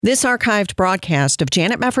This archived broadcast of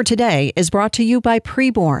Janet Mefford Today is brought to you by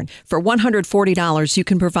Preborn. For $140, you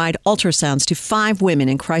can provide ultrasounds to 5 women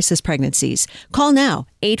in crisis pregnancies. Call now,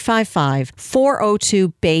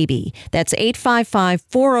 855-402-BABY. That's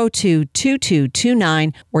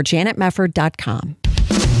 855-402-2229 or janetmefford.com.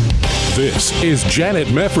 This is Janet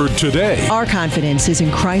Mefford Today. Our confidence is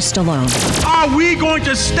in Christ alone. Are we going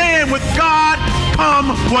to stand with God come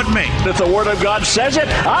what may? If the Word of God says it,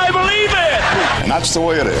 I believe it. And that's the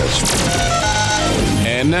way it is.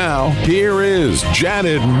 And now, here is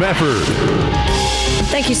Janet Mefford.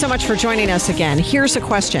 Thank you so much for joining us again. Here's a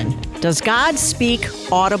question. Does God speak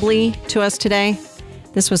audibly to us today?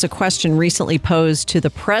 This was a question recently posed to the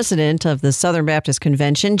president of the Southern Baptist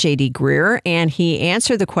Convention, J.D. Greear, and he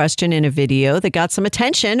answered the question in a video that got some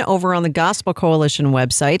attention over on the Gospel Coalition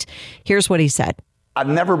website. Here's what he said. I've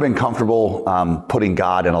never been comfortable putting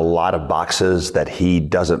God in a lot of boxes that he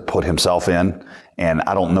doesn't put himself in. And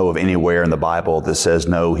I don't know of anywhere in the Bible that says,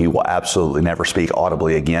 no, he will absolutely never speak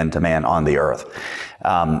audibly again to man on the earth.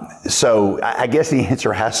 So I guess the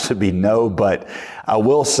answer has to be no, but I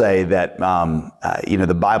will say that,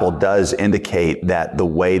 the Bible does indicate that the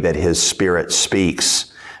way that his Spirit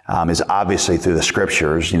speaks is obviously through the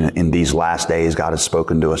Scriptures. In these last days, God has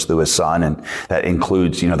spoken to us through his Son, and that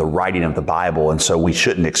includes, the writing of the Bible. And so we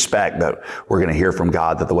shouldn't expect that we're going to hear from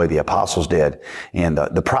God that the way the apostles did and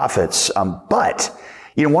the prophets. But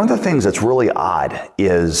one of the things that's really odd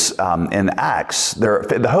is in Acts,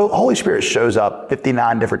 the Holy Spirit shows up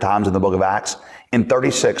 59 different times in the book of Acts. In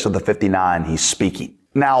 36 of the 59, he's speaking.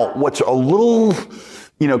 Now, what's a little,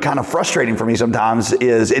 kind of frustrating for me sometimes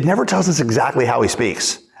is it never tells us exactly how he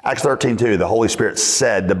speaks. Acts 13:2, the Holy Spirit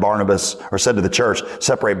said to Barnabas, or said to the church,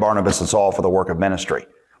 separate Barnabas and Saul for the work of ministry.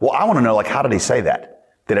 Well, I want to know, how did he say that?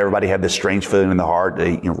 Did everybody have this strange feeling in the heart?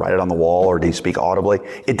 Did he write it on the wall, or did he speak audibly?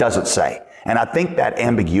 It doesn't say. And I think that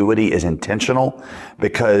ambiguity is intentional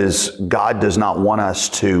because God does not want us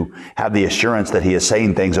to have the assurance that he is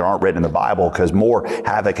saying things that aren't written in the Bible, because more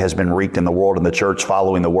havoc has been wreaked in the world and the church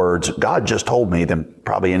following the words, God just told me, than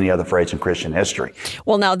probably any other phrase in Christian history.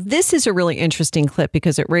 Well, now, this is a really interesting clip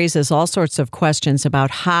because it raises all sorts of questions about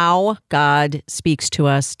how God speaks to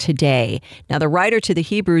us today. Now, the writer to the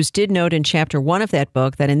Hebrews did note in chapter 1 of that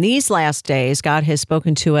book that in these last days, God has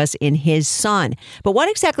spoken to us in his Son. But what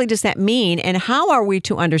exactly does that mean, and how are we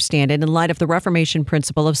to understand it in light of the Reformation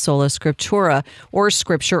principle of sola scriptura, or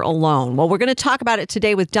Scripture alone? Well, we're going to talk about it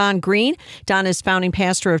today with Don Green. Don is founding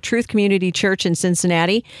pastor of Truth Community Church in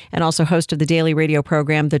Cincinnati and also host of the daily radio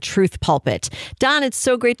program, The Truth Pulpit. Don, it's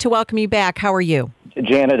so great to welcome you back. How are you?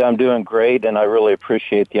 Janet, I'm doing great, and I really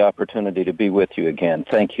appreciate the opportunity to be with you again.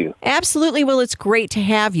 Thank you. Absolutely. Well, it's great to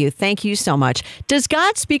have you. Thank you so much. Does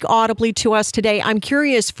God speak audibly to us today? I'm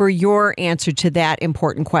curious for your answer to that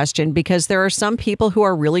important question, because there are some people who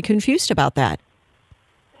are really confused about that.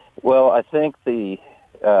 Well, I think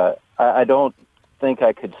I don't think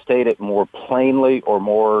I could state it more plainly or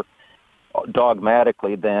more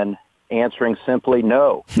dogmatically than answering simply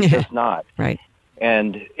no. It does not. Right.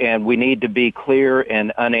 And we need to be clear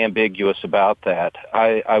and unambiguous about that.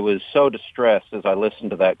 I was so distressed as I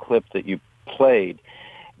listened to that clip that you played,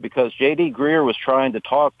 because J.D. Greear was trying to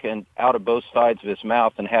talk out of both sides of his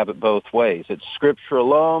mouth and have it both ways. It's Scripture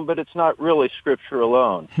alone, but it's not really Scripture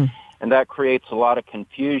alone. And that creates a lot of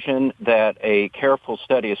confusion that a careful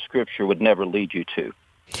study of Scripture would never lead you to.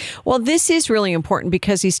 Well, this is really important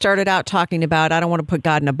because he started out talking about, I don't want to put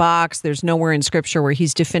God in a box. There's nowhere in Scripture where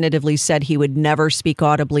he's definitively said he would never speak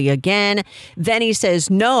audibly again. Then he says,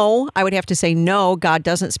 no, I would have to say, no, God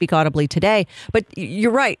doesn't speak audibly today. But you're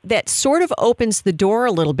right. That sort of opens the door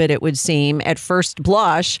a little bit, it would seem, at first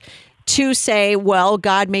blush, to say, well,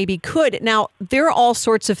 God maybe could. Now, there are all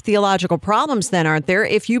sorts of theological problems then, aren't there?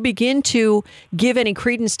 If you begin to give any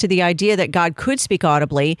credence to the idea that God could speak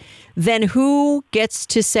audibly, then who gets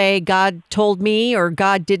to say, God told me, or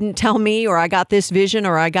God didn't tell me, or I got this vision,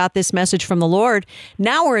 or I got this message from the Lord?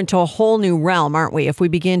 Now we're into a whole new realm, aren't we, if we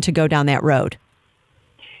begin to go down that road?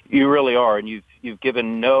 You really are, and you've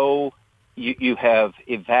given you have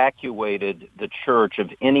evacuated the church of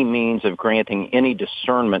any means of granting any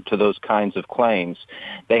discernment to those kinds of claims.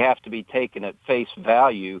 They have to be taken at face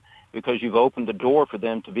value because you've opened the door for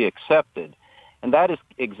them to be accepted. And that is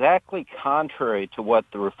exactly contrary to what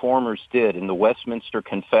the Reformers did in the Westminster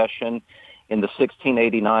Confession, in the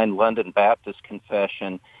 1689 London Baptist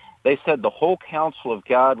Confession. They said the whole counsel of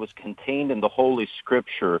God was contained in the Holy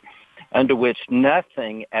Scripture, unto which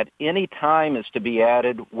nothing at any time is to be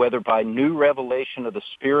added, whether by new revelation of the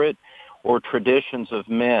Spirit or traditions of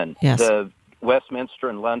men. Yes. The Westminster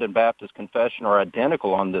and London Baptist Confession are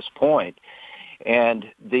identical on this point. And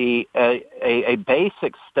a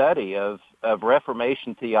basic study of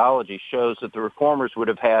Reformation theology shows that the Reformers would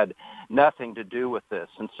have had nothing to do with this.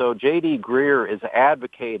 And so J.D. Greear is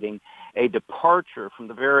advocating a departure from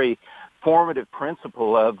the very formative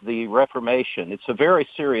principle of the Reformation. It's a very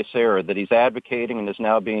serious error that he's advocating and is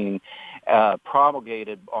now being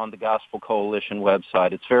promulgated on the Gospel Coalition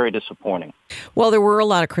website. It's very disappointing. Well, there were a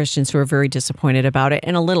lot of Christians who were very disappointed about it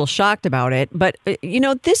and a little shocked about it. But,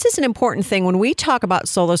 this is an important thing. When we talk about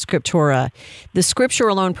sola scriptura, the scripture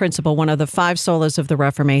alone principle, one of the 5 solas of the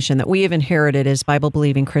Reformation that we have inherited as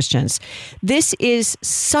Bible-believing Christians, this is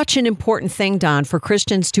such an important thing, Don, for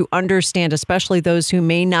Christians to understand, especially those who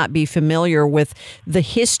may not be familiar with the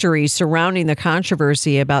history surrounding the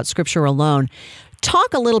controversy about scripture alone.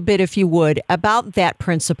 Talk a little bit, if you would, about that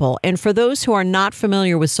principle. And for those who are not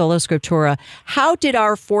familiar with sola scriptura, how did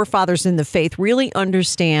our forefathers in the faith really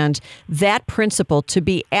understand that principle to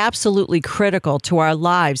be absolutely critical to our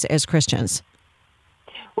lives as Christians?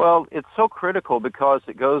 Well, it's so critical because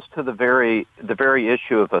it goes to the very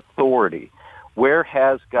issue of authority. Where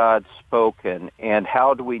has God spoken, and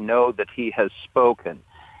how do we know that he has spoken?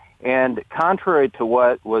 And contrary to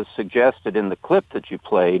what was suggested in the clip that you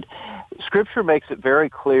played, Scripture makes it very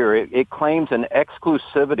clear. It claims an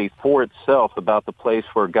exclusivity for itself about the place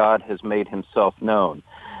where God has made himself known.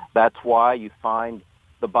 That's why you find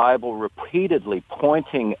the Bible repeatedly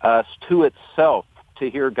pointing us to itself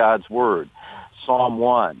to hear God's word. Psalm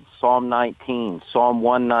 1, Psalm 19, Psalm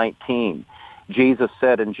 119. Jesus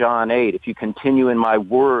said in John 8, if you continue in my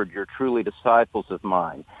word, you're truly disciples of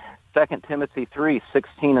mine. 2 Timothy 3,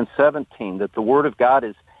 16 and 17, that the word of God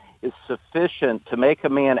is sufficient to make a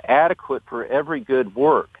man adequate for every good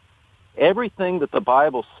work. Everything that the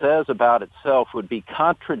Bible says about itself would be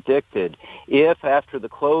contradicted if, after the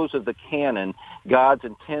close of the canon, God's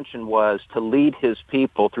intention was to lead his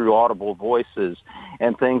people through audible voices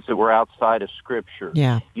and things that were outside of Scripture.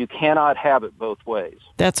 Yeah. You cannot have it both ways.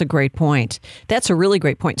 That's a great point. That's a really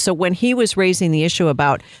great point. So when he was raising the issue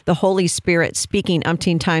about the Holy Spirit speaking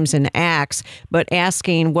umpteen times in Acts, but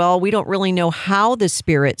asking, well, we don't really know how the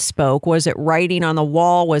Spirit spoke. Was it writing on the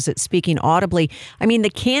wall? Was it speaking audibly? I mean, the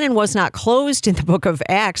canon was not closed in the book of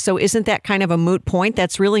Acts, so isn't that kind of a moot point?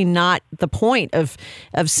 That's really not the point of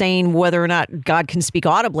saying whether or not God can speak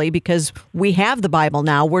audibly, because we have the Bible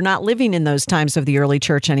now. We're not living in those times of the early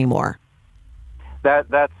church anymore.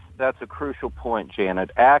 That's a crucial point,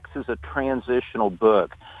 Janet. Acts is a transitional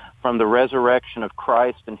book from the resurrection of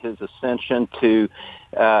Christ and his ascension to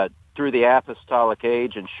through the apostolic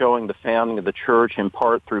age and showing the founding of the church in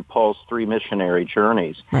part through Paul's 3 missionary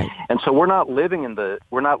journeys. Right. And so we're not living in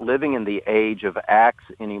the age of Acts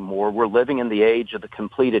anymore. We're living in the age of the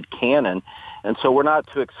completed canon. And so we're not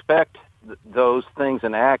to expect those things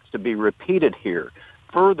in Acts to be repeated here.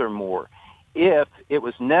 Furthermore, if it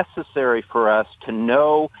was necessary for us to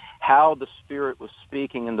know how the Spirit was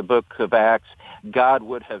speaking in the book of Acts, God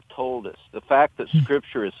would have told us. The fact that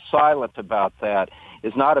Scripture is silent about that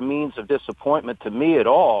is not a means of disappointment to me at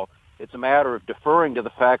all. It's a matter of deferring to the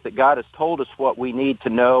fact that God has told us what we need to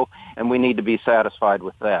know, and we need to be satisfied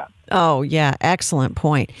with that. Oh, yeah. Excellent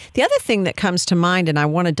point. The other thing that comes to mind, and I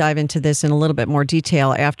want to dive into this in a little bit more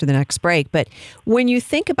detail after the next break, but when you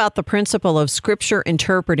think about the principle of Scripture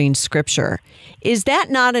interpreting Scripture, is that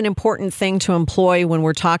not an important thing to employ when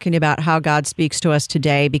we're talking about how God speaks to us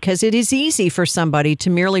today? Because it is easy for somebody to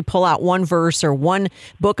merely pull out one verse or one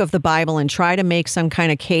book of the Bible and try to make some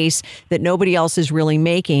kind of case that nobody else is really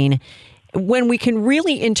making, when we can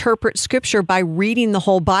really interpret Scripture by reading the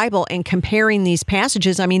whole Bible and comparing these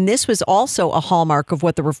passages. I mean, this was also a hallmark of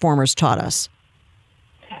what the Reformers taught us.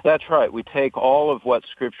 That's right. We take all of what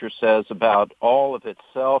Scripture says about all of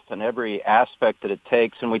itself and every aspect that it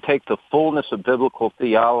takes, and we take the fullness of biblical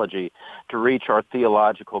theology to reach our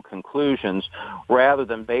theological conclusions, rather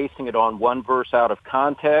than basing it on one verse out of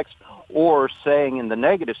context or saying in the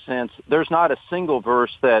negative sense, there's not a single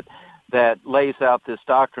verse that lays out this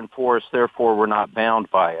doctrine for us, therefore we're not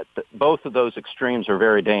bound by it. Both of those extremes are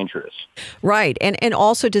very dangerous. Right. And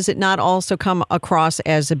also, does it not also come across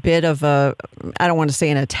as a bit of a, I don't want to say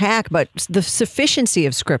an attack, but the sufficiency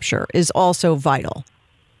of Scripture is also vital?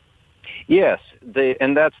 Yes,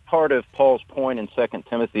 and that's part of Paul's point in 2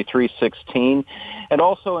 Timothy 3:16, and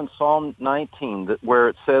also in Psalm 19, where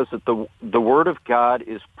it says that the Word of God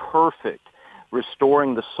is perfect,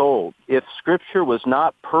 restoring the soul. If Scripture was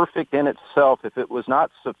not perfect in itself, if it was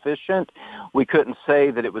not sufficient, we couldn't say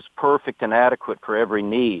that it was perfect and adequate for every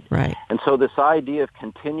need. Right. And so this idea of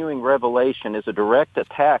continuing revelation is a direct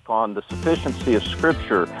attack on the sufficiency of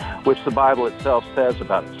Scripture, which the Bible itself says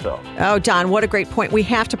about itself. Oh, Don, what a great point. We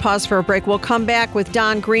have to pause for a break. We'll come back with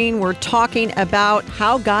Don Green. We're talking about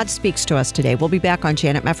how God speaks to us today. We'll be back on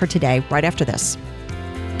Janet Mefford Today right after this.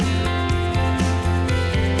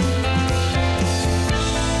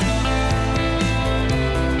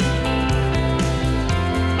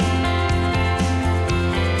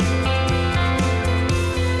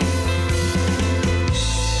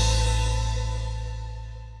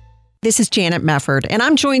 This is Janet Mefford, and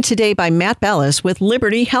I'm joined today by Matt Bellis with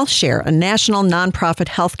Liberty Health Share, a national nonprofit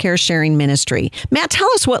healthcare sharing ministry. Matt,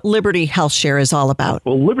 tell us what Liberty Health Share is all about.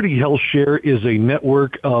 Well, Liberty Health Share is a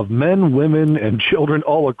network of men, women, and children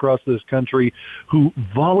all across this country who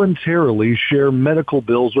voluntarily share medical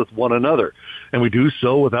bills with one another. And we do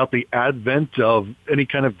so without the advent of any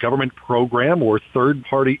kind of government program or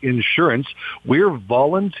third-party insurance. We're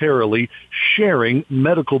voluntarily sharing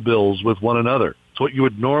medical bills with one another. It's what you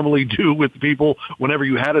would normally do with people whenever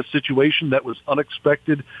you had a situation that was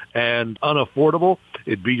unexpected and unaffordable.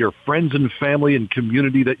 It'd be your friends and family and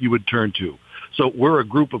community that you would turn to. So we're a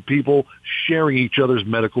group of people sharing each other's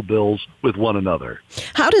medical bills with one another.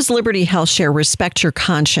 How does Liberty Health Share respect your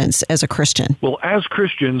conscience as a Christian? Well, as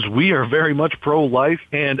Christians, we are very much pro-life,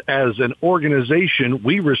 and as an organization,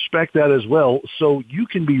 we respect that as well. So you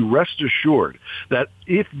can be rest assured that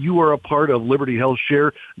if you are a part of Liberty Health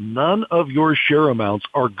Share, none of your share amounts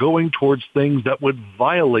are going towards things that would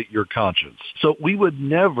violate your conscience. So we would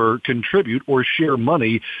never contribute or share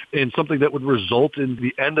money in something that would result in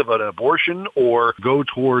the end of an abortion or go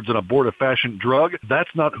towards an abortifacient drug.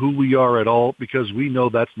 That's not who we are at all, because we know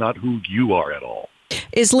that's not who you are at all.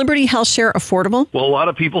 Is Liberty Health Share affordable? Well, a lot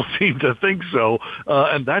of people seem to think so,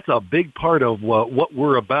 and that's a big part of what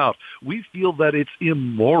we're about. We feel that it's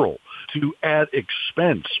immoral to add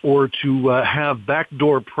expense or to have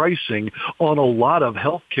backdoor pricing on a lot of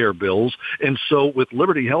healthcare bills. And so with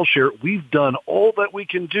Liberty Health Share, we've done all that we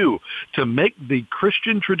can do to make the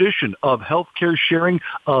Christian tradition of healthcare sharing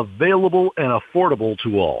available and affordable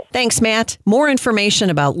to all. Thanks, Matt. More information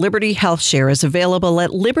about Liberty Health Share is available at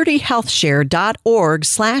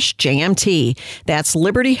libertyhealthshare.org/JMT. That's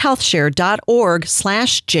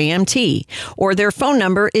libertyhealthshare.org/JMT. Or their phone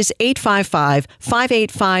number is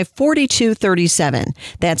 855-585-4237.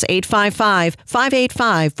 That's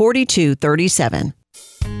 855-585-4237.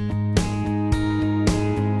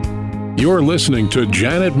 You're listening to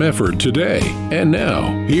Janet Mefford Today. And now,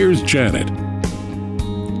 here's Janet.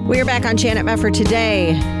 We're back on Janet Mefford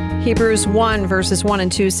Today. Hebrews 1 verses 1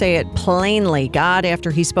 and 2 say it plainly. God,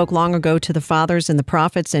 after he spoke long ago to the fathers and the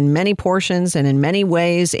prophets in many portions and in many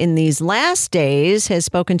ways in these last days, has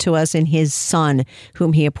spoken to us in his Son,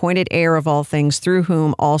 whom he appointed heir of all things, through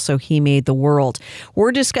whom also he made the world.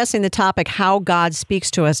 We're discussing the topic, how God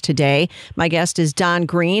speaks to us today. My guest is Don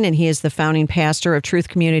Green, and he is the founding pastor of Truth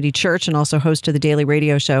Community Church and also host of the daily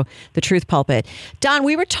radio show, The Truth Pulpit. Don,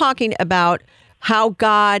 we were talking about how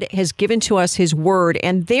God has given to us his word.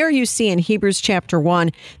 And there you see in Hebrews chapter 1,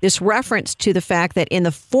 this reference to the fact that in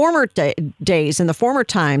the former days, in the former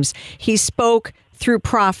times, he spoke through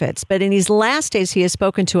prophets, but in these last days, he has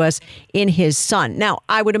spoken to us in his Son. Now,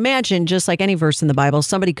 I would imagine, just like any verse in the Bible,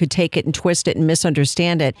 somebody could take it and twist it and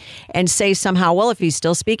misunderstand it and say somehow, well, if he's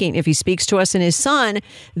still speaking, if he speaks to us in his Son,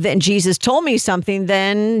 then Jesus told me something,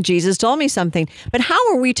 then Jesus told me something. But how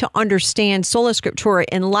are we to understand sola scriptura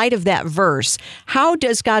in light of that verse? How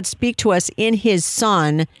does God speak to us in his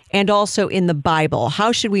Son and also in the Bible?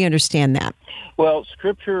 How should we understand that? Well,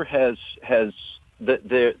 Scripture has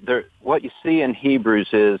what you see in Hebrews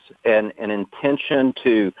is an intention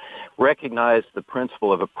to recognize the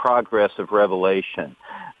principle of a progress of revelation.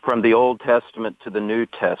 From the Old Testament to the New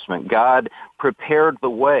Testament, God prepared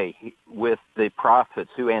the way with the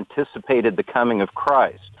prophets who anticipated the coming of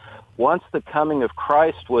Christ. Once the coming of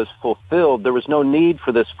Christ was fulfilled, there was no need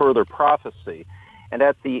for this further prophecy. And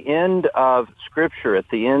at the end of Scripture,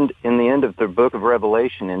 in the end of the book of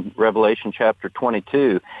Revelation, in Revelation chapter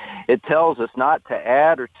 22, it tells us not to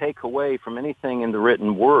add or take away from anything in the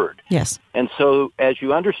written word. Yes. And so as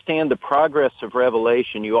you understand the progress of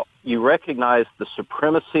Revelation, you recognize the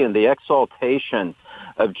supremacy and the exaltation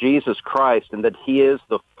of Jesus Christ, and that he is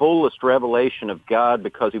the fullest revelation of God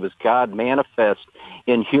because he was God manifest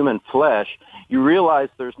in human flesh. You realize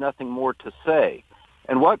there's nothing more to say.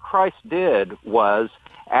 And what Christ did was,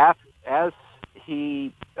 as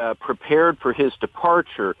he prepared for his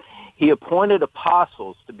departure, He appointed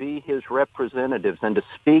apostles to be his representatives and to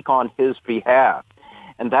speak on his behalf.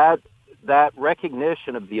 And that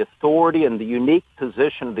recognition of the authority and the unique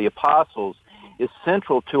position of the apostles is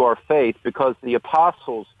central to our faith, because the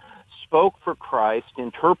apostles spoke for Christ,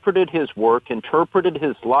 interpreted his work, interpreted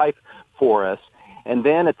his life for us, and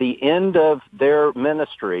then at the end of their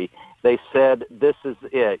ministry, they said, this is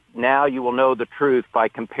it. Now you will know the truth by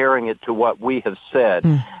comparing it to what we have said,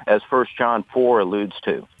 as 1 John 4 alludes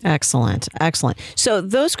to. Excellent, excellent. So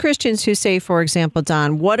those Christians who say, for example,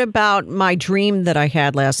 Don, what about my dream that I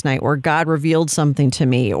had last night where God revealed something to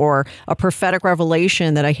me, or a prophetic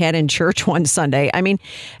revelation that I had in church one Sunday? I mean,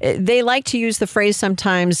 they like to use the phrase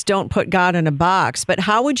sometimes, don't put God in a box, but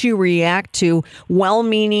how would you react to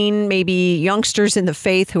well-meaning, maybe youngsters in the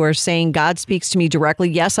faith who are saying, God speaks to me directly?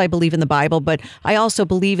 Yes, I believe in the Bible, but I also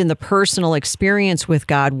believe in the personal experience with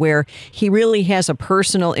God where he really has a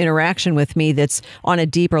personal interaction with me that's on a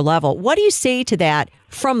deeper level. What do you say to that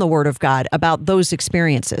from the Word of God about those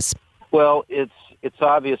experiences? Well, it's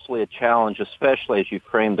obviously a challenge, especially as you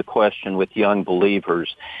frame the question with young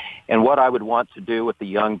believers. And what I would want to do with the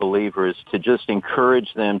young believer is to just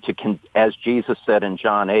encourage them to, as Jesus said in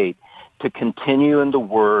John 8, to continue in the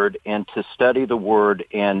Word and to study the Word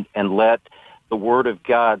and let the Word of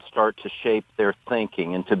God start to shape their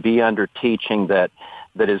thinking, and to be under teaching that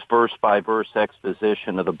is verse-by-verse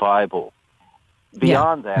exposition of the Bible.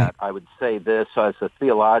 Beyond that, I would say this as a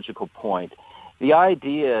theological point. The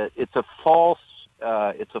idea, it's a false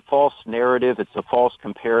narrative, it's a false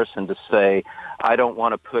comparison to say, I don't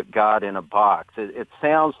want to put God in a box. It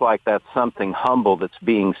sounds like that's something humble that's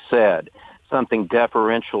being said, something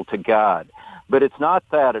deferential to God. But it's not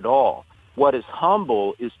that at all. What is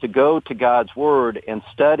humble is to go to God's Word and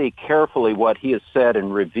study carefully what he has said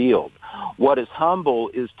and revealed. What is humble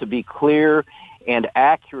is to be clear and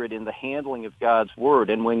accurate in the handling of God's Word.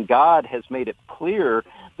 And when God has made it clear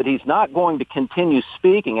that he's not going to continue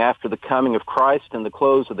speaking after the coming of Christ and the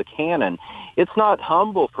close of the canon, it's not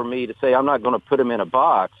humble for me to say I'm not going to put him in a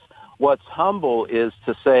box. What's humble is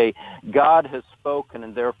to say, God has spoken,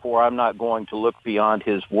 and therefore I'm not going to look beyond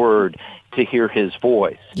his word to hear his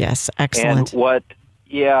voice. Yes, excellent.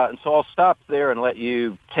 And so I'll stop there and let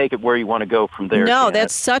you take it where you want to go from there. No, Janet.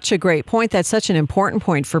 That's such a great point. That's such an important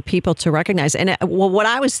point for people to recognize. And what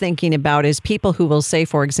I was thinking about is people who will say,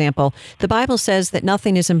 for example, the Bible says that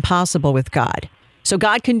nothing is impossible with God. So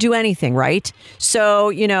God can do anything, right?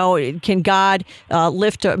 So, can God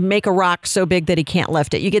make a rock so big that he can't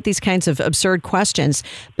lift it? You get these kinds of absurd questions.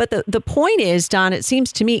 But the point is, Don, it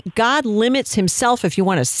seems to me, God limits himself, if you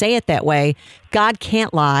want to say it that way. God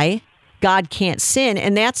can't lie. God can't sin,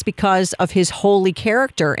 and that's because of his holy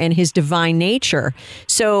character and his divine nature.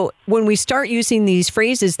 So when we start using these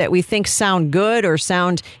phrases that we think sound good or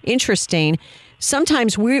sound interesting,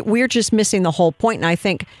 sometimes we're just missing the whole point, and I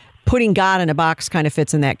think putting God in a box kind of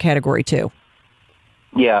fits in that category too.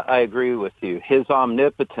 Yeah, I agree with you. His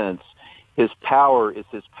omnipotence, his power is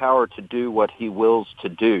his power to do what he wills to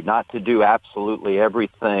do, not to do absolutely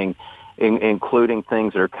everything, including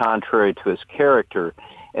things that are contrary to his character.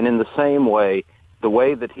 And in the same way, the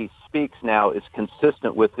way that he speaks now is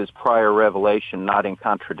consistent with his prior revelation, not in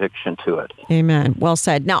contradiction to it. Amen. Well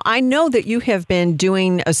said. Now, I know that you have been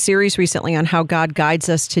doing a series recently on how God guides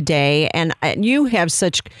us today, and you have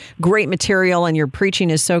such great material, and your preaching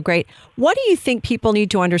is so great. What do you think people need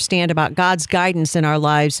to understand about God's guidance in our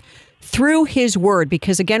lives through his word?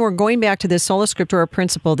 Because again, we're going back to this sola scriptura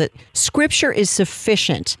principle that scripture is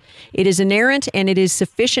sufficient. It is inerrant and it is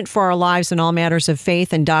sufficient for our lives in all matters of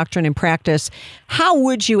faith and doctrine and practice. How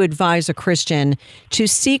would you advise a Christian to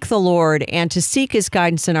seek the Lord and to seek his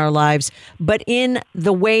guidance in our lives, but in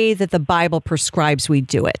the way that the Bible prescribes we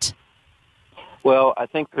do it? Well, I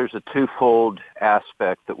think there's a twofold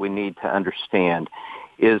aspect that we need to understand,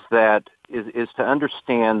 is to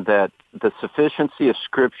understand that the sufficiency of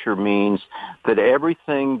Scripture means that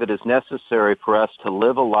everything that is necessary for us to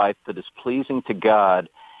live a life that is pleasing to God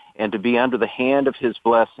and to be under the hand of his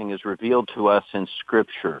blessing is revealed to us in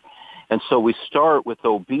Scripture. And so we start with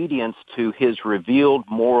obedience to his revealed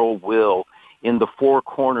moral will in the four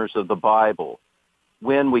corners of the Bible.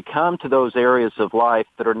 When we come to those areas of life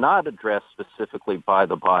that are not addressed specifically by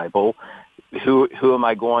the Bible, who am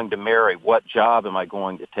I going to marry? What job am I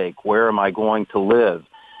going to take? Where am I going to live?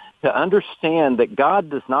 To understand that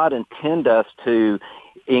God does not intend us to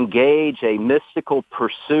engage a mystical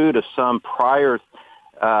pursuit of some prior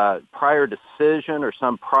decision or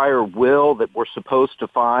some prior will that we're supposed to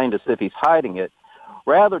find as if he's hiding it.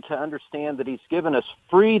 Rather, to understand that he's given us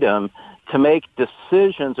freedom to make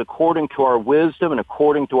decisions according to our wisdom and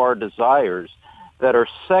according to our desires that are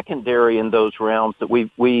secondary in those realms, that we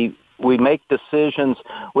make decisions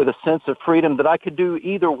with a sense of freedom that I could do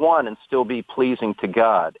either one and still be pleasing to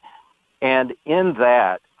God. And in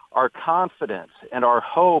that, our confidence and our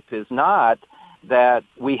hope is not that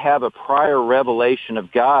we have a prior revelation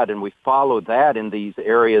of God and we follow that in these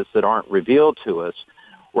areas that aren't revealed to us.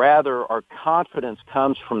 Rather, our confidence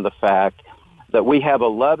comes from the fact that we have a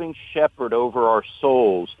loving shepherd over our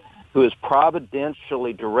souls who is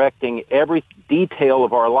providentially directing every detail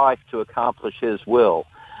of our life to accomplish his will.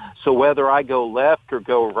 So whether I go left or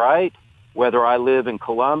go right, whether I live in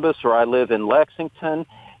Columbus or I live in Lexington,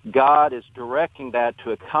 God is directing that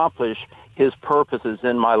to accomplish his purposes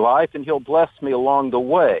in my life, and he'll bless me along the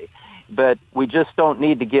way. But we just don't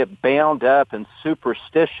need to get bound up and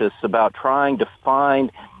superstitious about trying to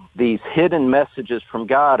find these hidden messages from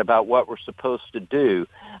God about what we're supposed to do.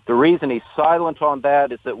 The reason he's silent on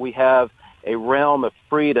that is that we have a realm of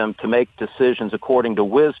freedom to make decisions according to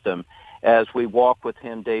wisdom as we walk with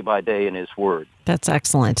him day by day in his word. That's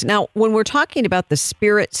excellent. Now, when we're talking about the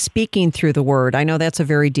Spirit speaking through the word, I know that's a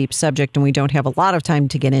very deep subject and we don't have a lot of time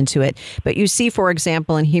to get into it. But you see, for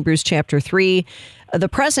example, in Hebrews chapter 3, the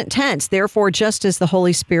present tense, therefore, just as the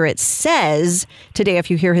Holy Spirit says, today, if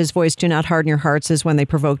you hear his voice, do not harden your hearts as when they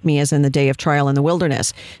provoked me, as in the day of trial in the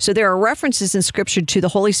wilderness. So there are references in Scripture to the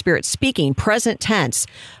Holy Spirit speaking, present tense.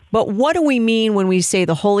 But what do we mean when we say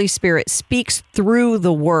the Holy Spirit speaks through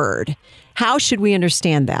the word? How should we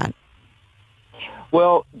understand that?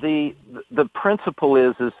 Well, the principle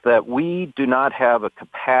is that we do not have a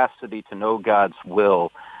capacity to know God's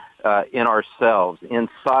will in ourselves.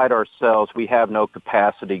 Inside ourselves, we have no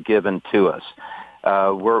capacity given to us.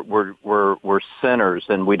 We're sinners,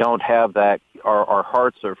 and we don't have that. Our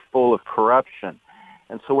hearts are full of corruption,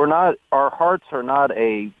 and so our hearts are not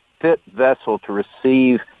a fit vessel to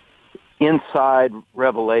receive inside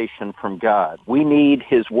revelation from God. We need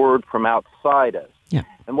his word from outside us. Yeah.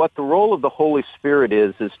 And what the role of the Holy Spirit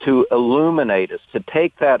is to illuminate us, to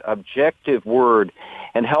take that objective word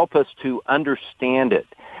and help us to understand it,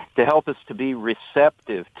 to help us to be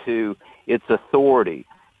receptive to its authority,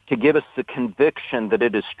 to give us the conviction that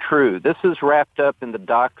it is true. This is wrapped up in the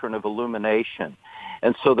doctrine of illumination.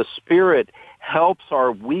 And so the Spirit helps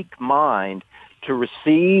our weak mind to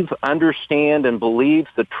receive, understand, and believe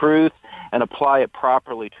the truth and apply it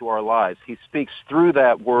properly to our lives. He speaks through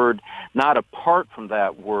that word, not apart from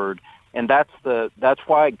that word. And that's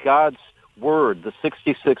why God's word, the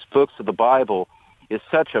 66 books of the Bible, is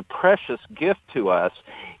such a precious gift to us,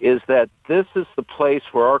 is that this is the place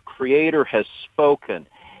where our Creator has spoken,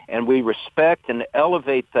 and we respect and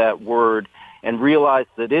elevate that word and realize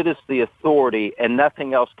that it is the authority and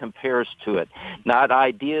nothing else compares to it. Not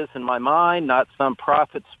ideas in my mind, not some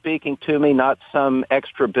prophet speaking to me, not some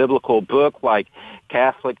extra biblical book like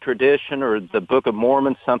Catholic tradition or the Book of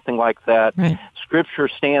Mormon, something like that. Right. Scripture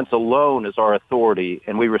stands alone as our authority,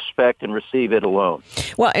 and we respect and receive it alone.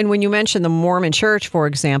 Well, and when you mention the Mormon Church, for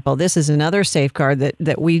example, this is another safeguard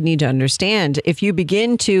that we need to understand. If you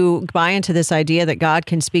begin to buy into this idea that God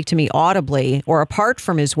can speak to me audibly or apart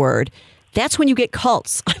from his word, that's when you get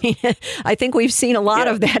cults. I mean, I think we've seen a lot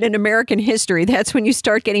of that in American history. That's when you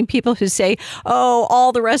start getting people who say, oh,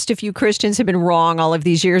 all the rest of you Christians have been wrong all of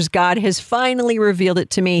these years. God has finally revealed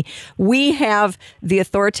it to me. We have the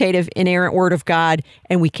authoritative, inerrant word of God,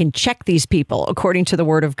 and we can check these people according to the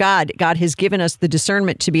word of God. God has given us the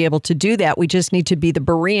discernment to be able to do that. We just need to be the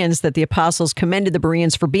Bereans that the apostles commended the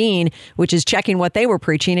Bereans for being, which is checking what they were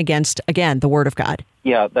preaching against, again, the word of God.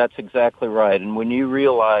 Yeah, that's exactly right. And when you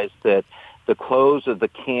realize that the close of the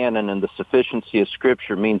canon and the sufficiency of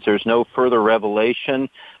Scripture means there's no further revelation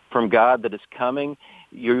from God that is coming,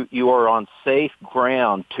 you are on safe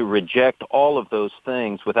ground to reject all of those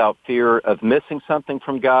things without fear of missing something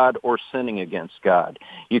from God or sinning against God.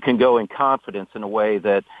 You can go in confidence in a way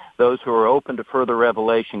that those who are open to further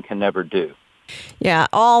revelation can never do. Yeah,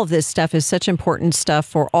 all of this stuff is such important stuff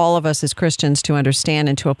for all of us as Christians to understand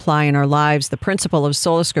and to apply in our lives. The principle of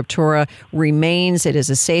sola scriptura remains. It is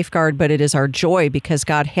a safeguard, but it is our joy because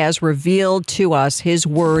God has revealed to us his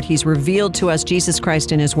word. He's revealed to us Jesus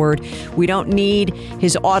Christ in his word. We don't need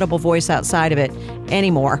his audible voice outside of it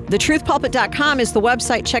anymore. TheTruthPulpit.com is the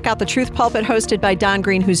website. Check out The Truth Pulpit, hosted by Don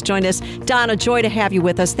Green, who's joined us. Don, a joy to have you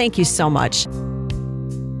with us. Thank you so much.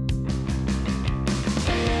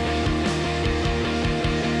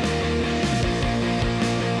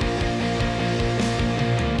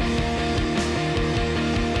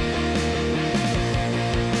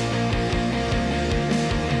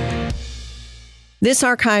 This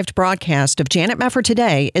archived broadcast of Janet Mefford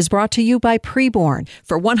Today is brought to you by Preborn.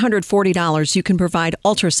 For $140, you can provide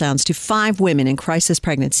ultrasounds to 5 women in crisis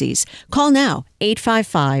pregnancies. Call now,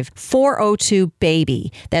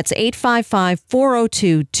 855-402-BABY. That's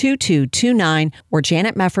 855-402-2229 or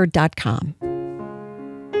janetmefford.com.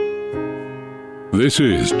 This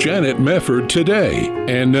is Janet Mefford Today.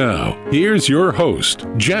 And now, here's your host,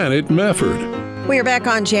 Janet Mefford. We are back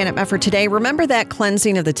on Janet Mefford Today. Remember that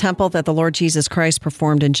cleansing of the temple that the Lord Jesus Christ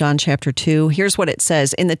performed in John chapter 2? Here's what it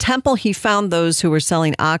says. In the temple, he found those who were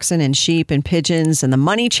selling oxen and sheep and pigeons and the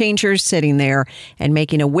money changers sitting there and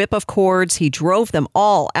making a whip of cords. He drove them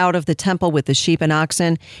all out of the temple with the sheep and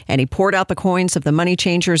oxen, and he poured out the coins of the money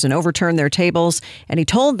changers and overturned their tables. And he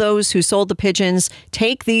told those who sold the pigeons,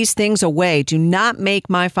 take these things away. Do not make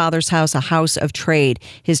my Father's house a house of trade.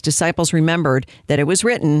 His disciples remembered that it was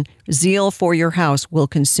written, zeal for your house will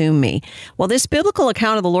consume me. Well, this biblical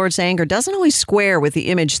account of the Lord's anger doesn't always square with the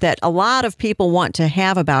image that a lot of people want to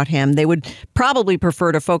have about him. They would probably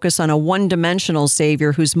prefer to focus on a one-dimensional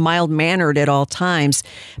Savior who's mild-mannered at all times.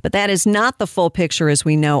 But that is not the full picture, as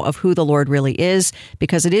we know, of who the Lord really is,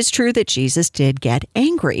 because it is true that Jesus did get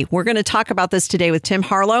angry. We're going to talk about this today with Tim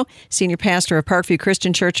Harlow, senior pastor of Parkview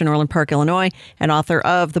Christian Church in Orland Park, Illinois, and author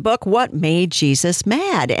of the book, What Made Jesus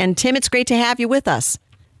Mad? And Tim, it's great to have you with us.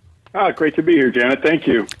 Great to be here, Janet. Thank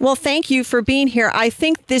you. Well, thank you for being here. I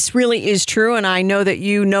think this really is true, and I know that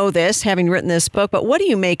you know this, having written this book, but what do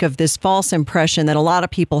you make of this false impression that a lot of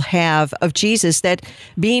people have of Jesus, that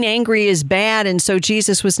being angry is bad, and so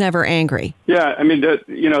Jesus was never angry? Yeah, I mean,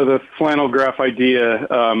 the flannel graph idea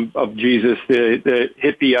of Jesus, the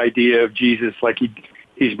hippie idea of Jesus, like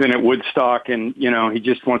he's been at Woodstock, and, he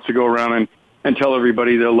just wants to go around and tell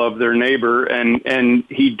everybody they love their neighbor, and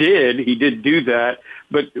he did do that.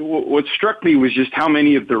 But what struck me was just how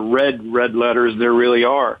many of the red letters there really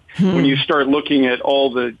are. When you start looking at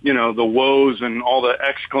all the, the woes and all the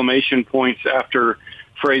exclamation points after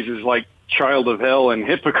phrases like child of hell and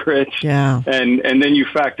hypocrite. Yeah. And then you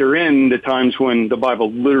factor in the times when the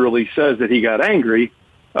Bible literally says that he got angry.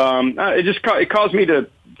 It caused me to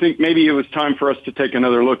think maybe it was time for us to take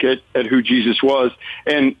another look at who Jesus was.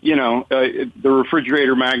 And, the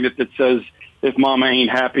refrigerator magnet that says, if mama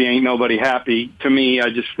ain't happy, ain't nobody happy. To me,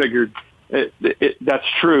 I just figured that's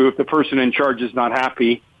true. If the person in charge is not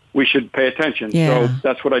happy, we should pay attention. Yeah. So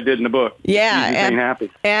that's what I did in the book. Yeah, Jesus ain't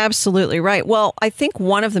happy. Absolutely right. Well, I think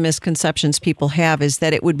one of the misconceptions people have is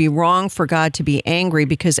that it would be wrong for God to be angry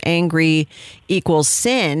because angry equals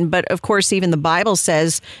sin. But of course, even the Bible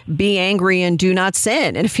says, be angry and do not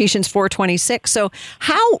sin in Ephesians 4:26. So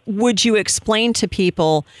how would you explain to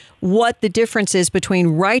people what the difference is between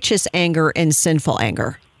righteous anger and sinful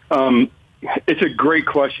anger? It's a great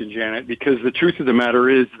question, Janet, because the truth of the matter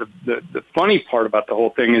is the funny part about the whole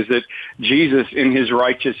thing is that Jesus, in his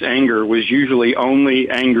righteous anger, was usually only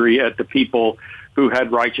angry at the people who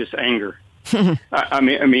had righteous anger. I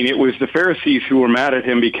mean, it was the Pharisees who were mad at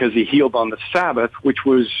him because he healed on the Sabbath, which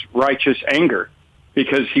was righteous anger,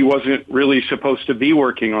 because he wasn't really supposed to be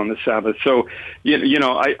working on the Sabbath. So,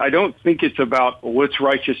 I don't think it's about what's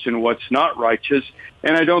righteous and what's not righteous,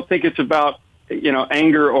 and I don't think it's about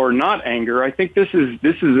anger or not anger. I think this is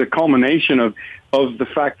a culmination of the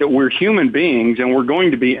fact that we're human beings and we're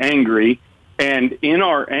going to be angry. And in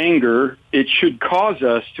our anger, it should cause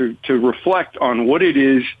us to reflect on what it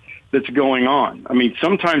is that's going on. I mean,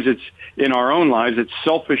 sometimes it's in our own lives, it's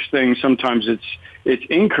selfish things. Sometimes it's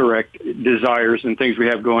incorrect desires and things we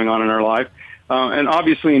have going on in our life. And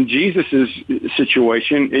obviously in Jesus's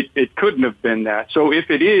situation, it couldn't have been that. So if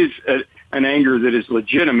it is an anger that is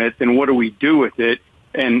legitimate, then what do we do with it?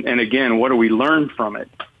 And again, what do we learn from it?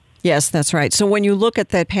 Yes, that's right. So when you look at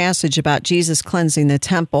that passage about Jesus cleansing the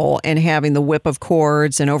temple and having the whip of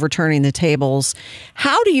cords and overturning the tables,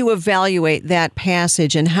 how do you evaluate that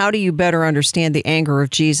passage and how do you better understand the anger of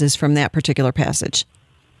Jesus from that particular passage?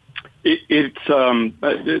 There's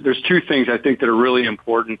two things I think that are really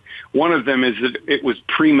important. One of them is that it was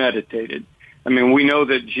premeditated. I mean, we know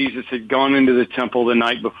that Jesus had gone into the temple the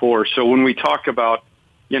night before. So when we talk about,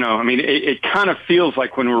 it kind of feels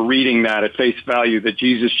like when we're reading that at face value that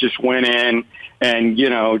Jesus just went in and,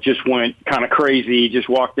 just went kind of crazy, just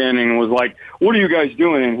walked in and was like, what are you guys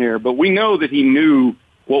doing in here? But we know that he knew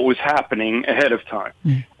what was happening ahead of time.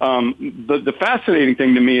 The fascinating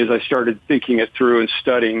thing to me as I started thinking it through and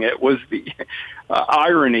studying it was the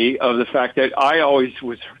irony of the fact that I always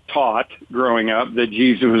was taught growing up that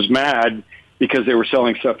Jesus was mad because they were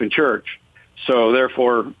selling stuff in church. So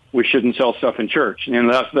therefore, we shouldn't sell stuff in church. And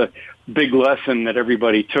that's big lesson that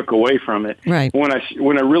everybody took away from it. Right. When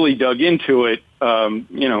I really dug into it,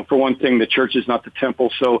 for one thing, the church is not the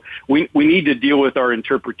temple, so we need to deal with our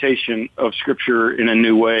interpretation of Scripture in a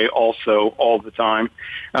new way also all the time.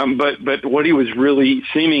 But what he was really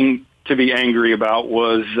seeming to be angry about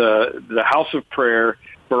was the house of prayer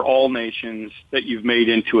for all nations that you've made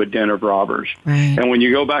into a den of robbers. Right. And when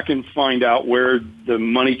you go back and find out where the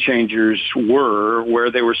money changers were, where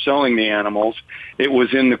they were selling the animals, it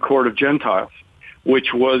was in the court of Gentiles,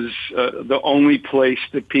 which was the only place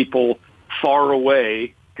that people far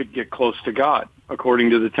away could get close to God,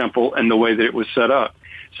 according to the temple and the way that it was set up.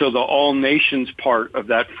 So the all nations part of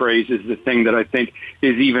that phrase is the thing that I think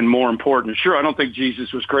is even more important. Sure, I don't think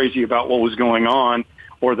Jesus was crazy about what was going on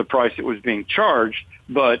or the price that was being charged,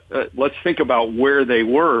 but let's think about where they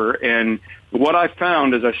were. And what I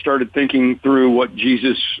found as I started thinking through what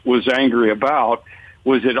Jesus was angry about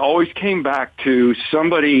was it always came back to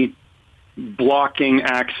somebody blocking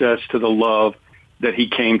access to the love that he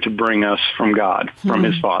came to bring us from God, from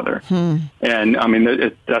his Father. And I mean,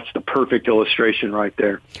 that's the perfect illustration right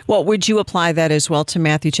there. Well, would you apply that as well to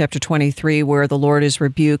Matthew chapter 23, where the Lord is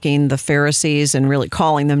rebuking the Pharisees and really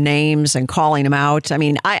calling them names and calling them out? I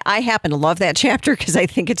mean, I happen to love that chapter because I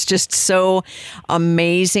think it's just so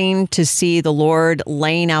amazing to see the Lord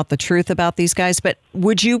laying out the truth about these guys. But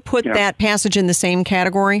would you put that passage in the same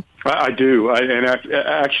category? I do.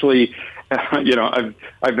 Actually,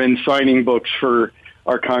 I've been signing books for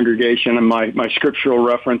our congregation, and my scriptural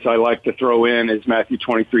reference I like to throw in is Matthew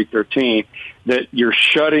 23:13, that you're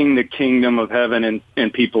shutting the kingdom of heaven in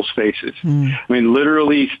people's faces. I mean,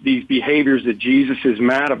 literally, these behaviors that Jesus is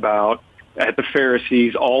mad about at the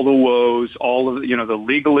Pharisees, all the woes, all of the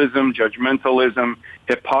legalism, judgmentalism,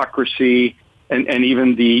 hypocrisy, and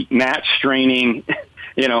even the gnat straining,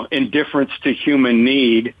 indifference to human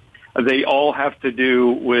need, they all have to do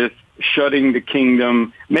with shutting the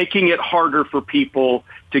kingdom, making it harder for people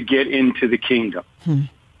to get into the kingdom.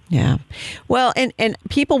 Yeah. Well, and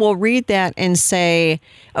people will read that and say,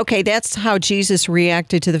 okay, that's how Jesus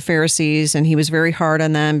reacted to the Pharisees, and he was very hard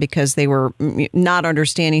on them because they were not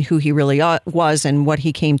understanding who he really was and what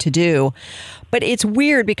he came to do. But it's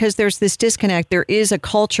weird because there's this disconnect. There is a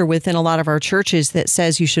culture within a lot of our churches that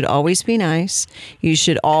says you should always be nice. You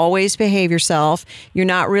should always behave yourself. You're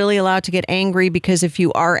not really allowed to get angry because if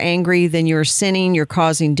you are angry, then you're sinning, you're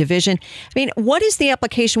causing division. I mean, what is the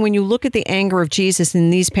application when you look at the anger of Jesus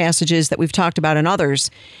in these passages that we've talked about and others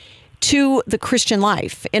to the Christian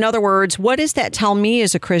life? In other words, what does that tell me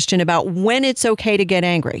as a Christian about when it's okay to get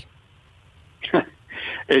angry?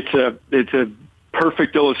 It's a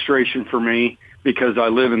perfect illustration for me because I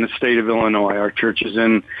live in the state of Illinois. Our church is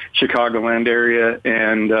in Chicagoland area,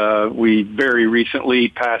 and we very recently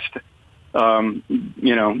passed,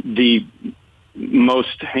 the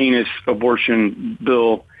most heinous abortion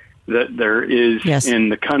bill that there is in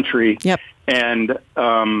the country. Yep. And,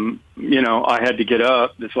 I had to get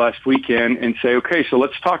up this last weekend and say, okay, so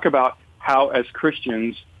let's talk about how as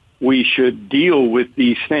Christians we should deal with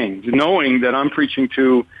these things, knowing that I'm preaching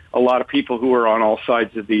to a lot of people who are on all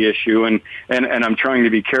sides of the issue, and I'm trying to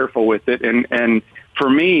be careful with it. And for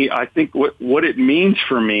me, I think what it means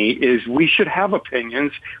for me is we should have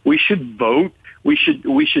opinions. We should vote. We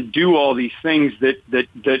should do all these things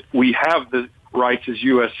that we have the rights as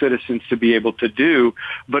U.S. citizens to be able to do.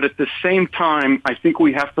 But at the same time, I think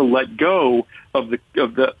we have to let go of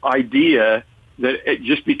the idea that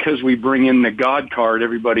just because we bring in the God card,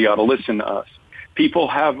 everybody ought to listen to us. People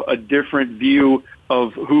have a different view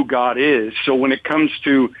of who God is. So when it comes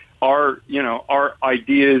to our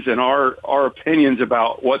ideas and our opinions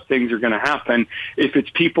about what things are going to happen, if it's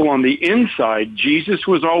people on the inside, Jesus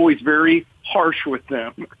was always very harsh with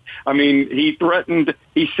them. I mean, he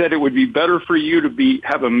said it would be better for you to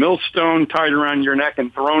have a millstone tied around your neck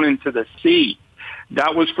and thrown into the sea.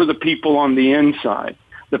 That was for the people on the inside.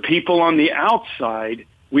 The people on the outside,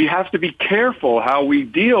 we have to be careful how we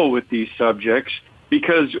deal with these subjects,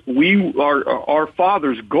 because our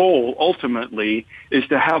Father's goal ultimately is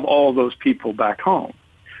to have all those people back home.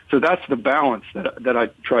 So that's the balance that I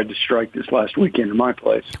tried to strike this last weekend in my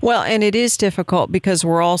place. Well, and it is difficult because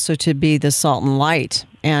we're also to be the salt and light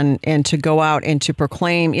and to go out and to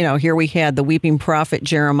proclaim, here we had the weeping prophet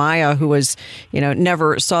Jeremiah, who was,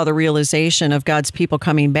 never saw the realization of God's people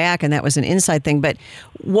coming back, and that was an inside thing. But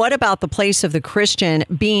what about the place of the Christian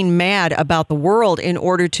being mad about the world in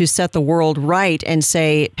order to set the world right and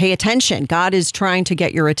say, pay attention, God is trying to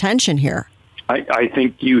get your attention here? I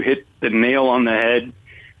think you hit the nail on the head.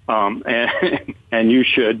 And you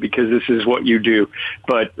should, because this is what you do.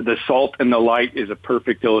 But the salt and the light is a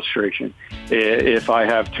perfect illustration. If I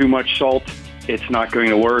have too much salt, it's not going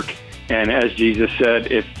to work. And as Jesus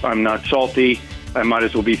said, if I'm not salty, I might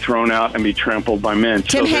as well be thrown out and be trampled by men.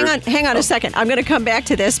 Tim, hang on a second. I'm going to come back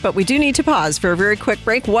to this, but we do need to pause for a very quick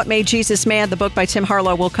break. What Made Jesus Mad? The book by Tim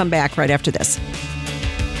Harlow. We'll come back right after this.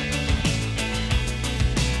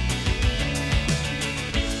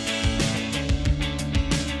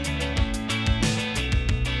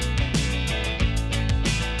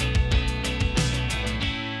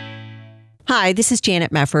 Hi, this is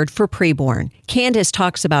Janet Mefford for Preborn. Candace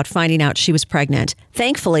talks about finding out she was pregnant.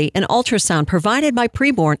 Thankfully, an ultrasound provided by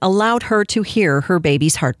Preborn allowed her to hear her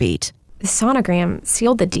baby's heartbeat. The sonogram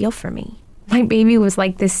sealed the deal for me. My baby was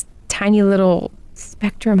like this tiny little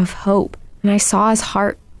spectrum of hope. And I saw his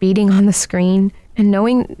heart beating on the screen. And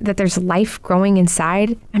knowing that there's life growing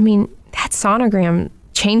inside, that sonogram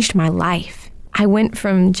changed my life. I went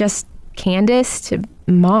from just Candace to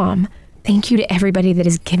mom. Thank you to everybody that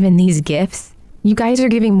has given these gifts. You guys are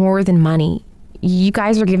giving more than money. You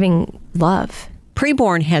guys are giving love.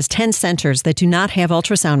 Preborn has 10 centers that do not have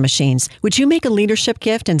ultrasound machines. Would you make a leadership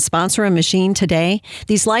gift and sponsor a machine today?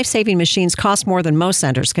 These life-saving machines cost more than most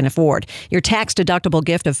centers can afford. Your tax-deductible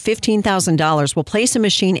gift of $15,000 will place a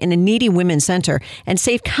machine in a needy women's center and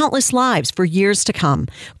save countless lives for years to come.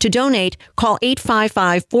 To donate, call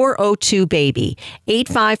 855-402-BABY,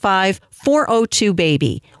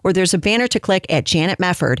 855-402-BABY, or there's a banner to click at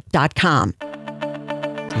janetmefford.com.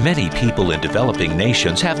 Many people in developing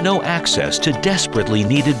nations have no access to desperately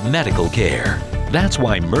needed medical care. That's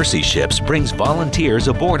why Mercy Ships brings volunteers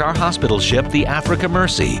aboard our hospital ship, the Africa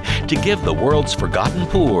Mercy, to give the world's forgotten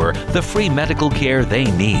poor the free medical care they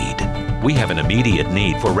need. We have an immediate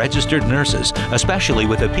need for registered nurses, especially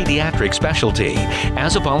with a pediatric specialty.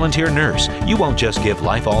 As a volunteer nurse, you won't just give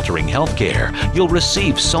life-altering health care, you'll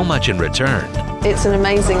receive so much in return. It's an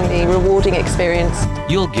amazingly rewarding experience.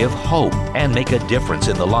 You'll give hope and make a difference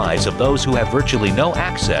in the lives of those who have virtually no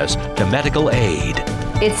access to medical aid.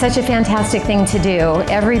 It's such a fantastic thing to do.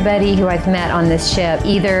 Everybody who I've met on this ship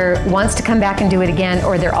either wants to come back and do it again,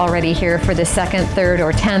 or they're already here for the second, third,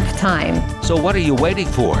 or 10th time. So what are you waiting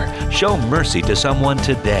for? Show mercy to someone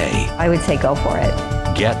today. I would say go for it.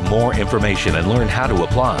 Get more information and learn how to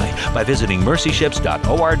apply by visiting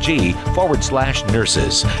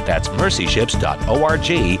mercyships.org/nurses. That's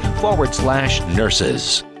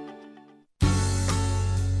mercyships.org/nurses.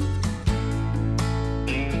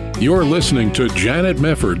 You're listening to Janet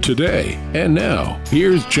Mefford Today. And now,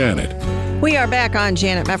 here's Janet. We are back on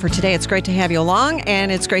Janet Mefford Today. It's great to have you along,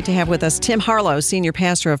 and it's great to have with us Tim Harlow, Senior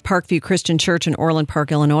Pastor of Parkview Christian Church in Orland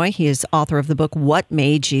Park, Illinois. He is author of the book, What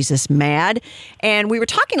Made Jesus Mad? And we were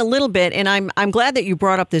talking a little bit, and I'm glad that you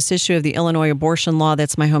brought up this issue of the Illinois abortion law.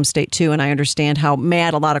 That's my home state, too, and I understand how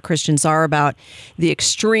mad a lot of Christians are about the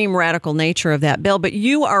extreme radical nature of that bill. But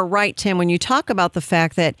you are right, Tim, when you talk about the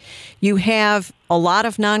fact that you have a lot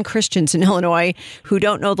of non-Christians in Illinois who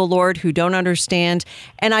don't know the Lord, who don't understand.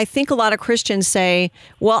 And I think a lot of Christians say,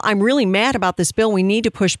 well, I'm really mad about this bill. We need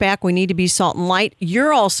to push back. We need to be salt and light.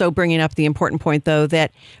 You're also bringing up the important point, though,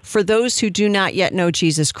 that for those who do not yet know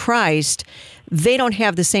Jesus Christ, they don't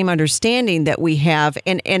have the same understanding that we have.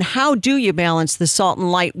 And how do you balance the salt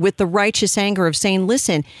and light with the righteous anger of saying,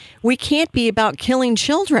 listen, we can't be about killing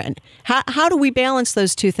children? How do we balance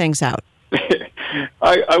those two things out?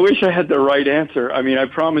 I wish I had the right answer. I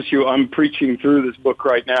promise you, I'm preaching through this book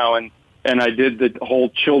right now, and I did the whole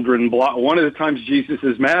children block. One of the times Jesus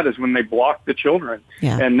is mad is when they block the children,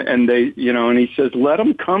 and they, and he says, "Let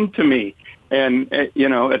them come to me." And at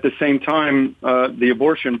the same time, the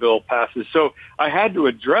abortion bill passes. So I had to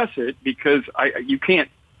address it because you can't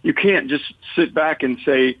just sit back and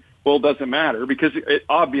say, well, it doesn't matter, because it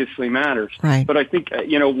obviously matters. Right. But I think,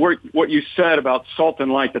 what you said about salt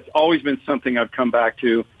and light, that's always been something I've come back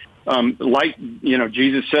to. Light,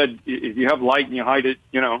 Jesus said, if you have light and you hide it,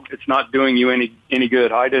 it's not doing you any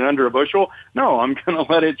good. Hide it under a bushel? No, I'm going to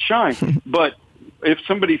let it shine. But if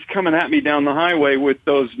somebody's coming at me down the highway with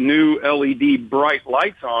those new LED bright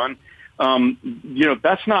lights on,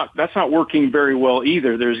 that's not working very well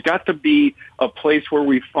either. There's got to be a place where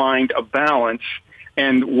we find a balance,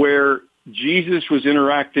 and where Jesus was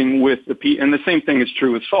interacting with the people. And the same thing is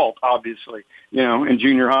true with salt, obviously. In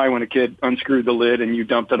junior high, when a kid unscrewed the lid and you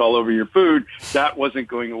dumped it all over your food, that wasn't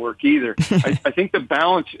going to work either. I think the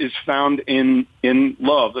balance is found in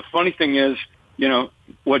love. The funny thing is,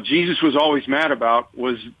 what Jesus was always mad about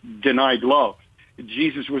was denied love.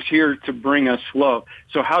 Jesus was here to bring us love.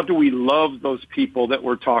 So how do we love those people that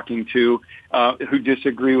we're talking to who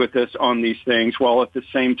disagree with us on these things, while at the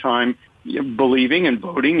same time believing and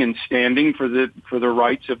voting and standing for the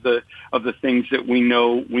rights of the things that we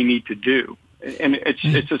know we need to do? And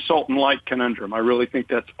it's a salt and light conundrum. I really think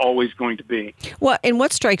that's always going to be. Well, and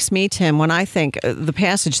what strikes me, Tim, when I think the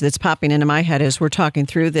passage that's popping into my head as we're talking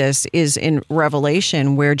through this is in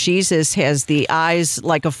Revelation, where Jesus has the eyes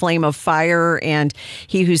like a flame of fire, and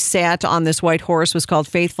he who sat on this white horse was called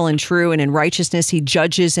Faithful and True, and in righteousness he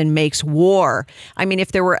judges and makes war. I mean,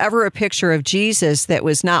 if there were ever a picture of Jesus that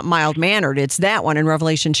was not mild-mannered, it's that one in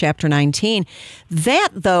Revelation chapter 19. That,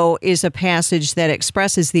 though, is a passage that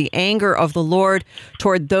expresses the anger of the Lord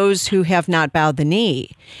toward those who have not bowed the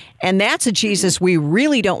knee. And that's a Jesus we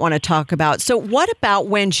really don't want to talk about. So what about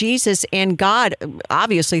when Jesus and God,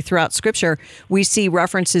 obviously throughout Scripture, we see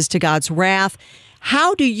references to God's wrath?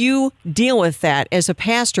 How do you deal with that as a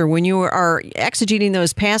pastor when you are exegeting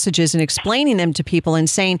those passages and explaining them to people and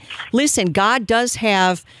saying, listen, God does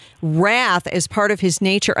have wrath as part of his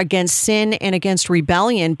nature against sin and against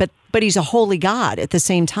rebellion, but he's a holy God at the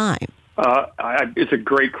same time? It's a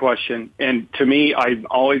great question. And to me, I'm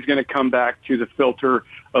always going to come back to the filter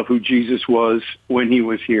of who Jesus was when he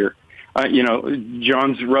was here.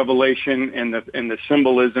 John's revelation and the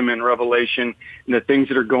symbolism in Revelation and the things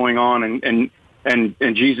that are going on and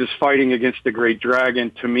Jesus fighting against the great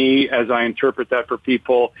dragon, to me, as I interpret that for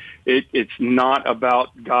people, it's not about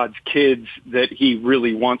God's kids that he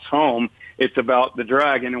really wants home. It's about the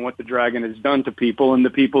dragon and what the dragon has done to people and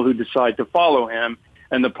the people who decide to follow him,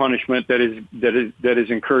 and the punishment that is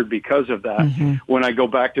incurred because of that. Mm-hmm. When I go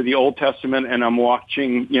back to the Old Testament and I'm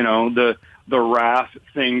watching, the wrath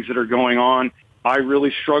things that are going on, I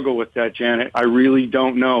really struggle with that, Janet. I really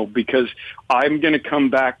don't know, because I'm going to come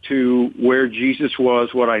back to where Jesus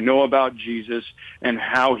was, what I know about Jesus, and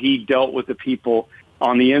how he dealt with the people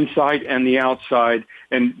on the inside and the outside,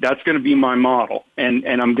 and that's going to be my model. And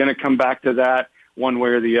I'm going to come back to that one way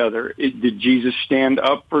or the other. Did Jesus stand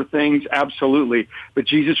up for things? Absolutely. But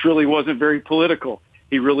Jesus really wasn't very political.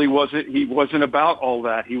 He wasn't about all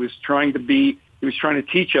that. He was trying to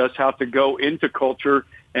teach us how to go into culture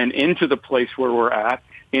and into the place where we're at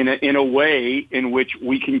in a way in which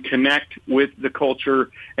we can connect with the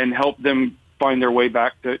culture and help them find their way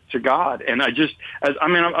back to God. And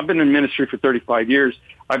I've been in ministry for 35 years.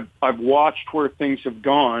 I've watched where things have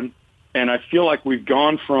gone. And I feel like we've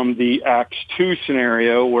gone from the Acts 2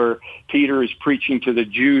 scenario where Peter is preaching to the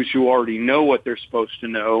Jews who already know what they're supposed to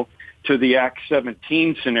know, to the Acts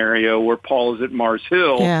 17 scenario where Paul is at Mars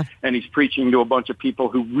Hill, and he's preaching to a bunch of people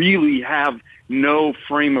who really have no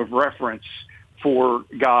frame of reference for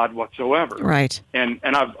God whatsoever. Right. And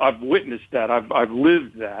I've witnessed that. I've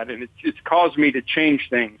lived that, and it's caused me to change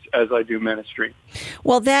things as I do ministry.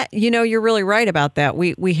 Well, you're really right about that.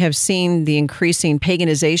 We have seen the increasing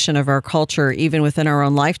paganization of our culture even within our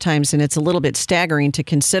own lifetimes, and it's a little bit staggering to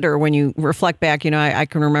consider when you reflect back. I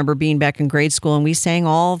can remember being back in grade school, and we sang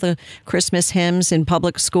all the Christmas hymns in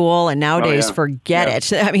public school, and nowadays, forget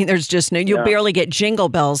it. I mean, there's just you'll barely get Jingle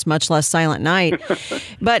Bells, much less Silent Night.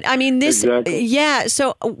 But I mean, this... Exactly. Yeah,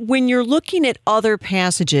 so when you're looking at other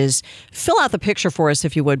passages, fill out the picture for us,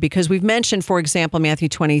 if you would, because we've mentioned, for example, Matthew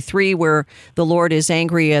 23, where the Lord is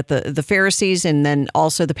angry at the Pharisees, and then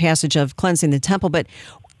also the passage of cleansing the temple. But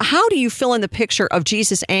how do you fill in the picture of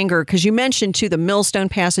Jesus' anger? Because you mentioned, too, the millstone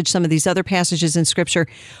passage, some of these other passages in Scripture.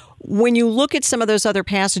 When you look at some of those other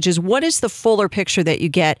passages, what is the fuller picture that you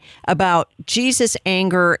get about Jesus'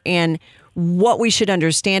 anger and what we should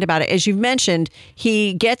understand about it? As you've mentioned,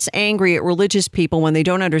 he gets angry at religious people when they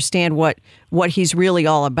don't understand what he's really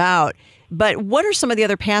all about. But what are some of the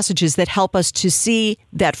other passages that help us to see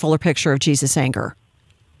that fuller picture of Jesus' anger?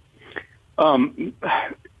 I'll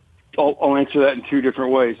answer that in two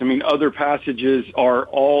different ways. I mean, other passages are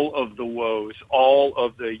all of the woes, all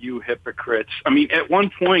of the you hypocrites. I mean, at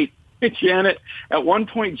one point, Janet,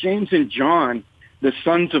 James and John, the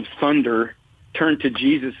sons of thunder, turn to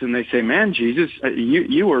Jesus and they say, "Man, Jesus,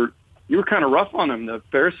 you were kind of rough on them. The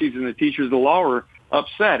Pharisees and the teachers of the law were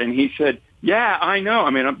upset." And he said, "Yeah, I know.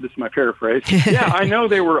 I mean, this is my paraphrase. Yeah, I know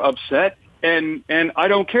they were upset, and I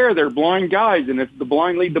don't care. They're blind guys, and if the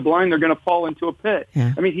blind lead the blind, they're going to fall into a pit."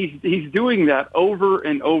 Yeah. I mean, he's doing that over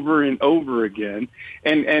and over and over again.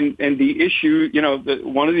 And the issue,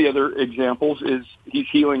 one of the other examples is he's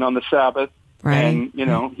healing on the Sabbath. Right. And,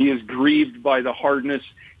 he is grieved by the hardness.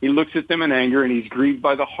 He looks at them in anger, and he's grieved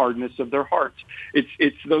by the hardness of their hearts. It's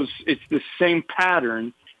the same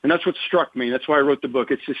pattern, and that's what struck me. That's why I wrote the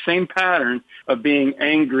book. It's the same pattern of being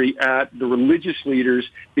angry at the religious leaders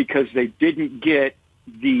because they didn't get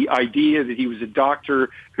the idea that he was a doctor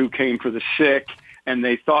who came for the sick, and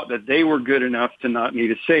they thought that they were good enough to not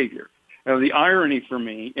need a savior. Now, the irony for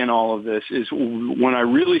me in all of this is when I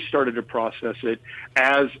really started to process it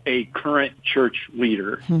as a current church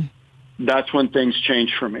leader, that's when things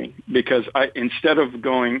change for me, because instead of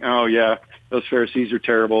going, oh yeah, those Pharisees are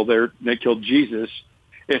terrible, they killed Jesus.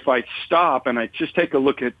 If I stop and I just take a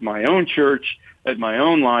look at my own church, at my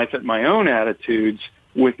own life, at my own attitudes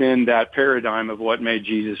within that paradigm of what made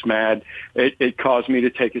Jesus mad, it caused me to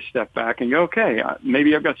take a step back and go, okay,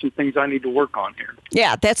 maybe I've got some things I need to work on here.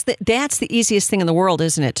 Yeah, that's the easiest thing in the world,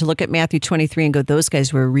 isn't it? To look at Matthew 23 and go, those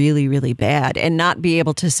guys were really, really bad, and not be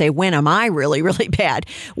able to say, when am I really, really bad?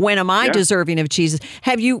 When am I deserving of Jesus?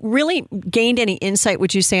 Have you really gained any insight,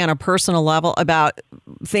 would you say, on a personal level about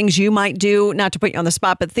things you might do, not to put you on the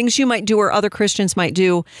spot, but things you might do or other Christians might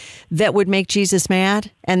do that would make Jesus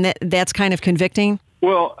mad, and that's kind of convicting?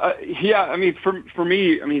 Well, yeah. I mean, for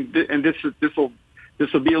me, I mean, and this will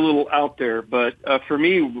be a little out there, but for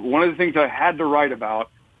me, one of the things I had to write about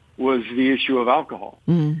was the issue of alcohol,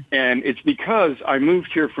 and it's because I moved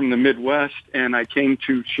here from the Midwest and I came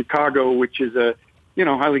to Chicago, which is a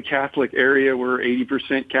highly Catholic area. We're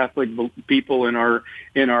 80% Catholic people in our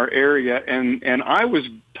area, and I was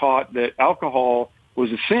taught that alcohol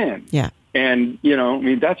was a sin. Yeah. And, I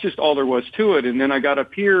mean, that's just all there was to it. And then I got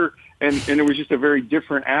up here, and it was just a very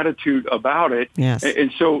different attitude about it. Yes.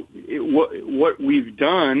 And so what we've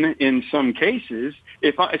done in some cases,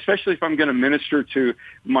 especially if I'm going to minister to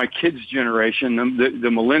my kids' generation, the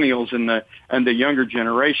millennials and the younger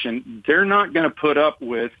generation, they're not going to put up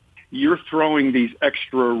with you're throwing these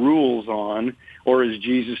extra rules on, or as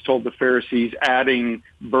Jesus told the Pharisees, adding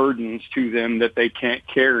burdens to them that they can't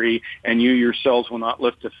carry, and you yourselves will not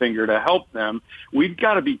lift a finger to help them. We've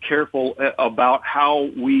got to be careful about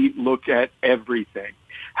how we look at everything,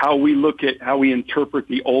 how we interpret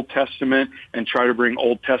the Old Testament and try to bring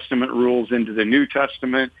Old Testament rules into the New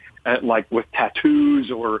Testament, like with tattoos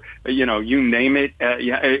or, you name it,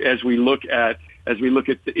 as we look at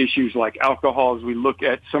the issues like alcohol, as we look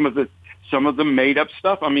at some of the made up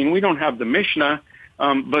stuff. I mean, we don't have the Mishnah,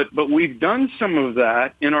 but we've done some of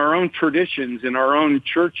that in our own traditions, in our own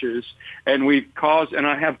churches, and we've caused, and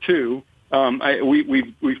I have too,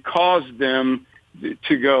 we've caused them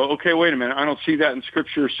to go, okay, wait a minute, I don't see that in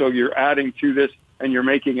Scripture, so you're adding to this and you're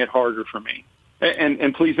making it harder for me.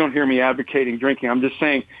 And please don't hear me advocating drinking. I'm just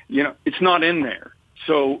saying, it's not in there.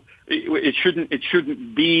 So it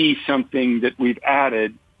shouldn't be something that we've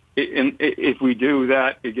added. And if we do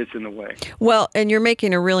that, it gets in the way. Well, and you're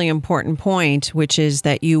making a really important point, which is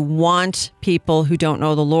that you want people who don't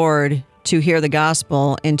know the Lord to hear the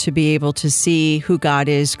gospel and to be able to see who God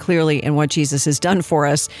is clearly and what Jesus has done for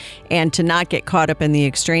us, and to not get caught up in the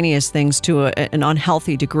extraneous things to an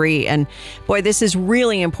unhealthy degree. And boy, this is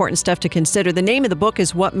really important stuff to consider. The name of the book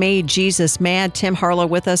is What Made Jesus Mad. Tim Harlow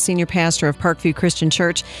with us, Senior Pastor of Parkview Christian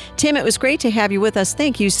Church. Tim, it was great to have you with us.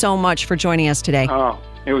 Thank you so much for joining us today. Oh,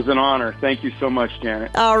 it was an honor. Thank you so much,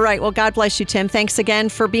 Janet. All right. Well, God bless you, Tim. Thanks again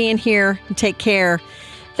for being here. Take care.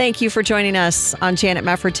 Thank you for joining us on Janet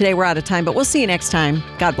Mefford. Today we're out of time, but we'll see you next time.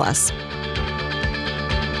 God bless.